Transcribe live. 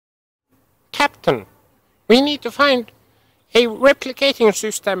Captain, we need to find a replicating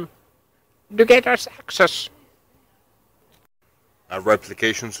system to get us access. A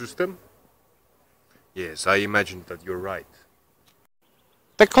replication system? Yes, I imagine that you're right.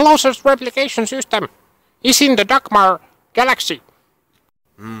 The closest replication system is in the Dagmar galaxy.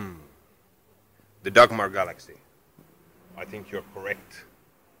 The Dagmar galaxy. I think you're correct.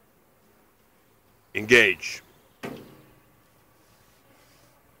 Engage.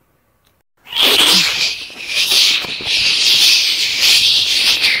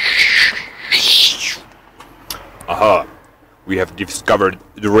 Aha! We have discovered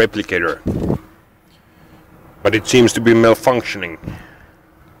the replicator. But it seems to be malfunctioning.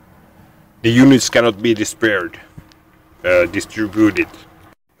 The units cannot be distributed.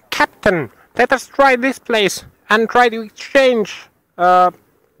 Captain, let us try this place and try to exchange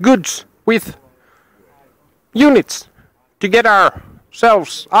goods with units to get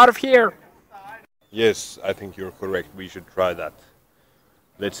ourselves out of here. Yes, I think you're correct. We should try that.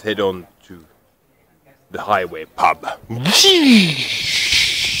 Let's head on to the highway pub.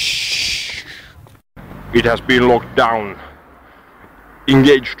 It has been locked down.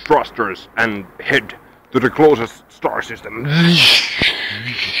 Engage thrusters and head to the closest star system.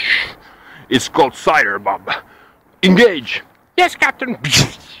 It's called Cider, Bob. Engage! Yes, Captain.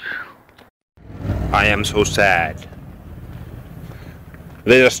 I am so sad.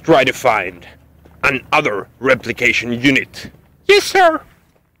 Let us try to find another replication unit. Yes, sir.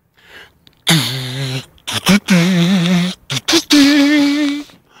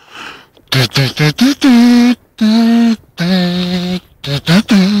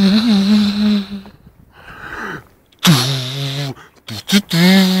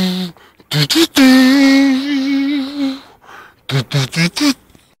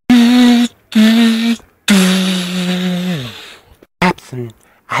 Captain,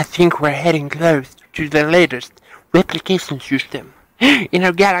 I think we're heading close to the latest replication system in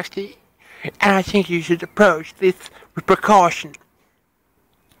our galaxy, and I think you should approach this with precaution.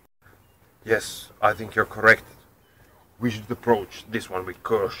 Yes, I think you're correct. We should approach this one with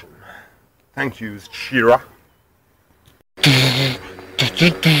caution. Thank you, Shira.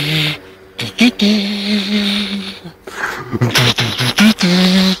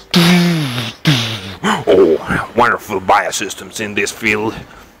 Oh, wonderful biosystems in this field.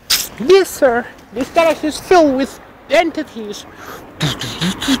 Yes, sir. This galaxy is filled with entities.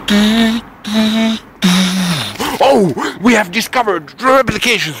 Oh, we have discovered the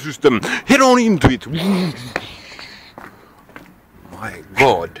replication system. Head on into it. My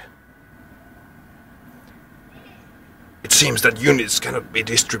God. It seems that units cannot be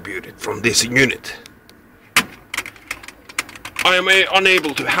distributed from this unit. I am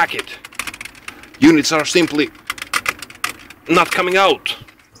unable to hack it. Units are simply not coming out.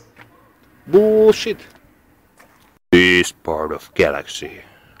 Bullshit. This part of galaxy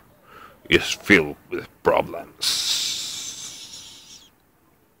is filled with problems.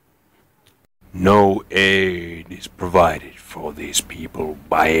 No aid is provided for these people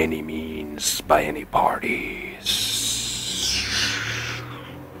by any means, by any parties.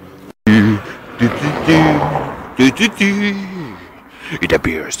 It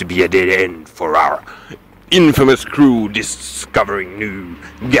appears to be a dead end for our infamous crew discovering new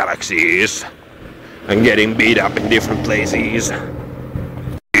galaxies and getting beat up in different places.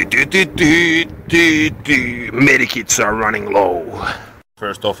 Medikits are running low.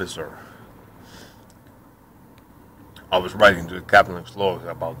 First officer, I was writing to the captain's log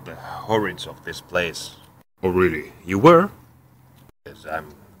about the horrors of this place. Oh really? You were? Yes,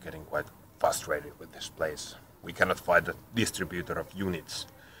 I'm getting quite frustrated with this place. We cannot find a distributor of units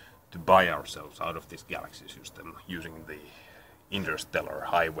to buy ourselves out of this galaxy system using the interstellar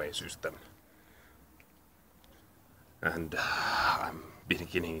highway system. And I'm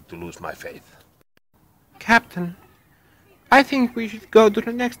beginning to lose my faith. Captain, I think we should go to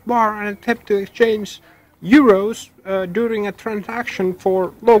the next bar and attempt to exchange euros during a transaction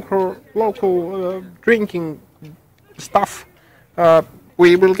for local drinking stuff.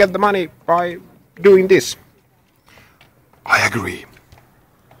 We will get the money by doing this. I agree.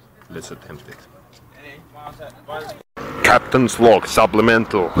 Let's attempt it. Captain's log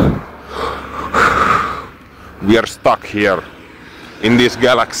supplemental. We are stuck here in this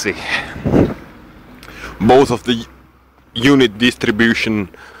galaxy. Both of the unit distribution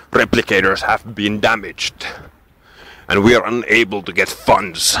replicators have been damaged, and we are unable to get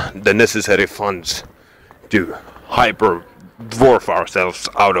funds, the necessary funds, to hyper dwarf ourselves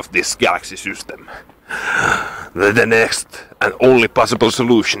out of this galaxy system. The next and only possible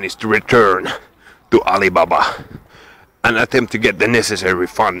solution is to return to Alibaba and attempt to get the necessary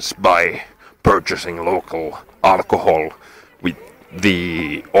funds by purchasing local alcohol with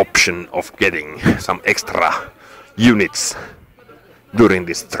the option of getting some extra units during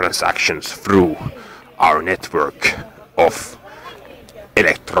these transactions through our network of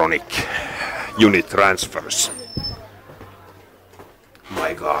electronic unit transfers.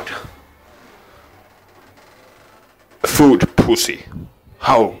 My God. Food pussy.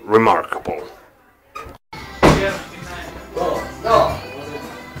 How remarkable.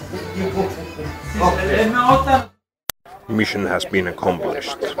 Mission has been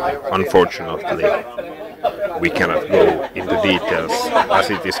accomplished. Unfortunately, we cannot go into details as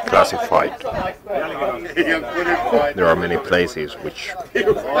it is classified. There are many places which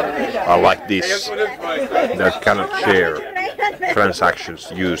are like this that cannot share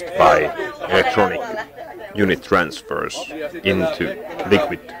transactions used by electronic unit transfers into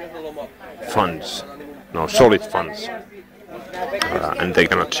liquid funds, no, solid funds, and they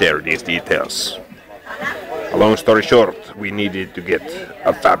cannot share these details. A long story short, we needed to get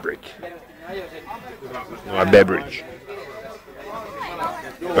a fabric, a beverage.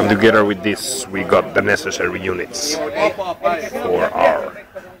 And together with this, we got the necessary units for our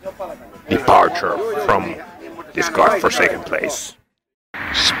departure from this godforsaken place.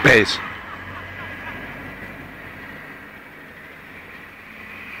 Space.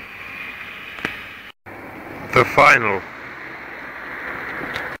 The final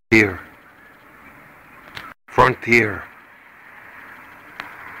here. Frontier.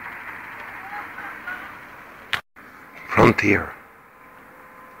 Frontier.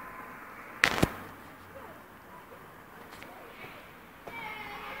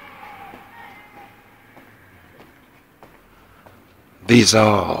 These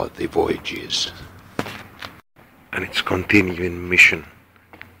are the voyages, and its continuing mission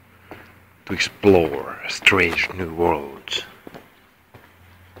to explore strange new worlds.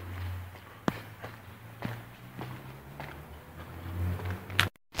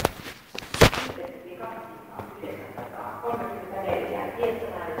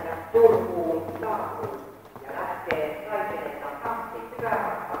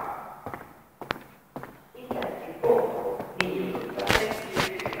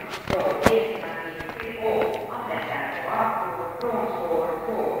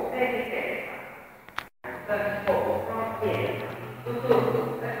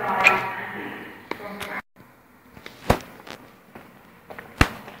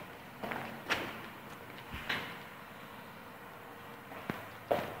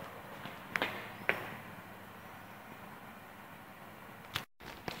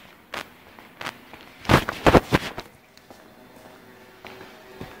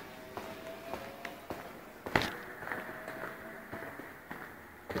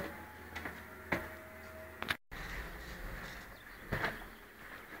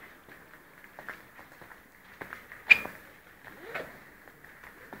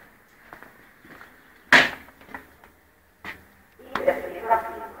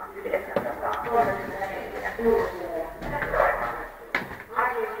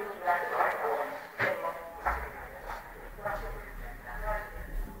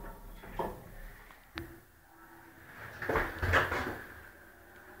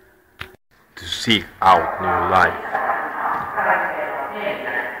 To seek out new life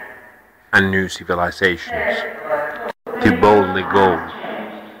and new civilizations, to boldly go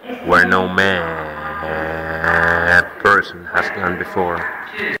where no person has gone before.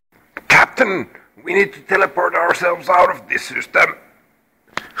 Captain, we need to teleport ourselves out of this system.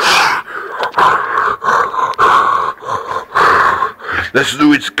 Let's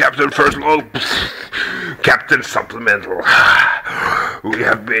do it, Captain First Log. Captain Supplemental. We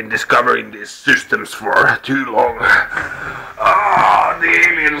have been discovering these systems for too long. Ah, the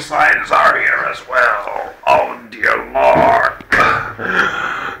alien signs are here as well. Oh dear Lord.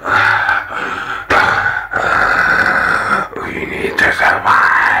 We need to survive.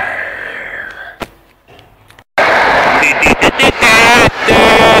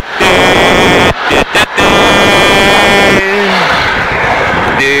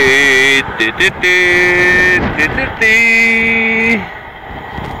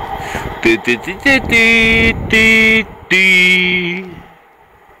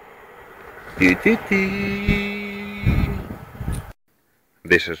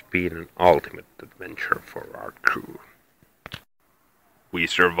 This has been an ultimate adventure for our crew. We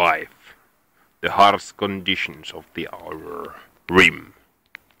survive the harsh conditions of the outer rim.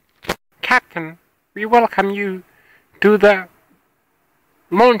 Captain, we welcome you to the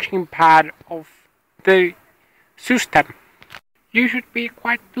launching pad of the system. You should be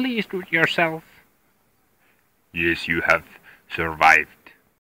quite pleased with yourself. Yes, you have survived